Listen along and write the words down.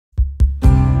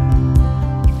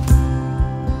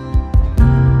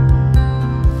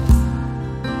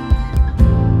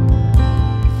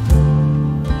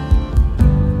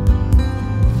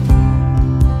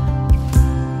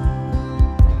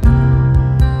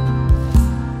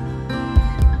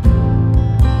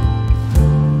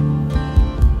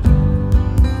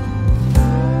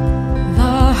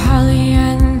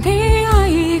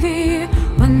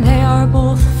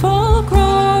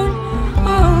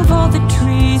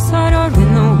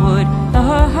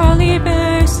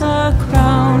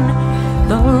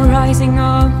rising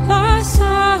of the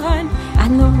sun,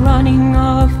 and the running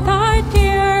of the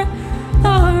deer,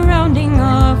 the rounding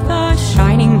of the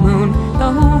shining moon,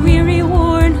 the weary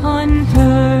worn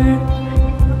hunter.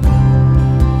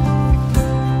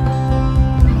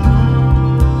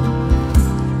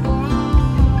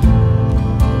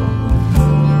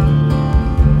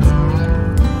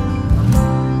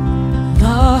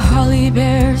 The holly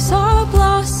bears a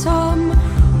blossom,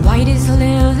 white as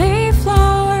lily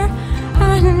flower,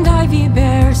 and ivy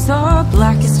bears the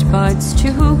blackest buds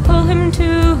to pull him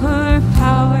to her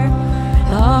power.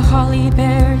 The holly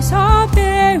bears a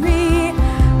berry,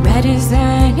 red as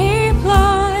any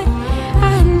blood,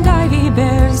 and ivy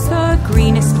bears the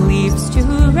greenest leaves to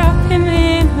wrap him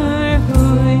in her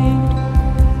hood.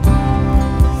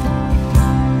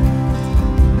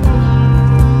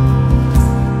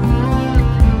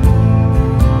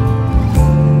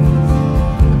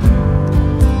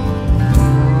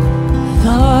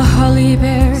 The holly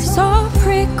bears a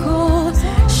prickle,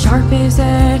 sharp as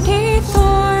any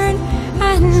thorn,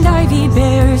 and ivy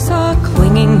bears a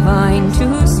clinging vine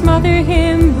to smother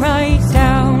him right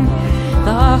down.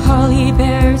 The holly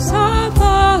bears a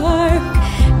bark,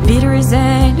 bitter as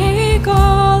any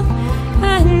gall,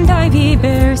 and ivy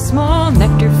bears small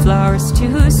nectar flowers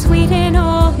to sweeten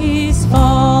all his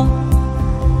fall.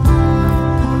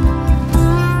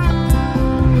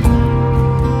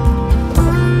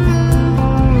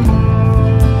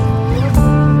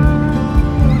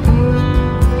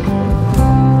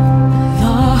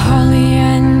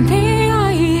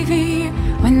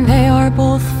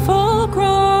 Both full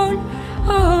grown,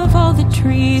 of all the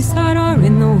trees that are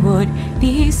in the wood,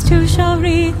 these two shall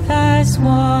wreath as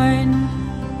one.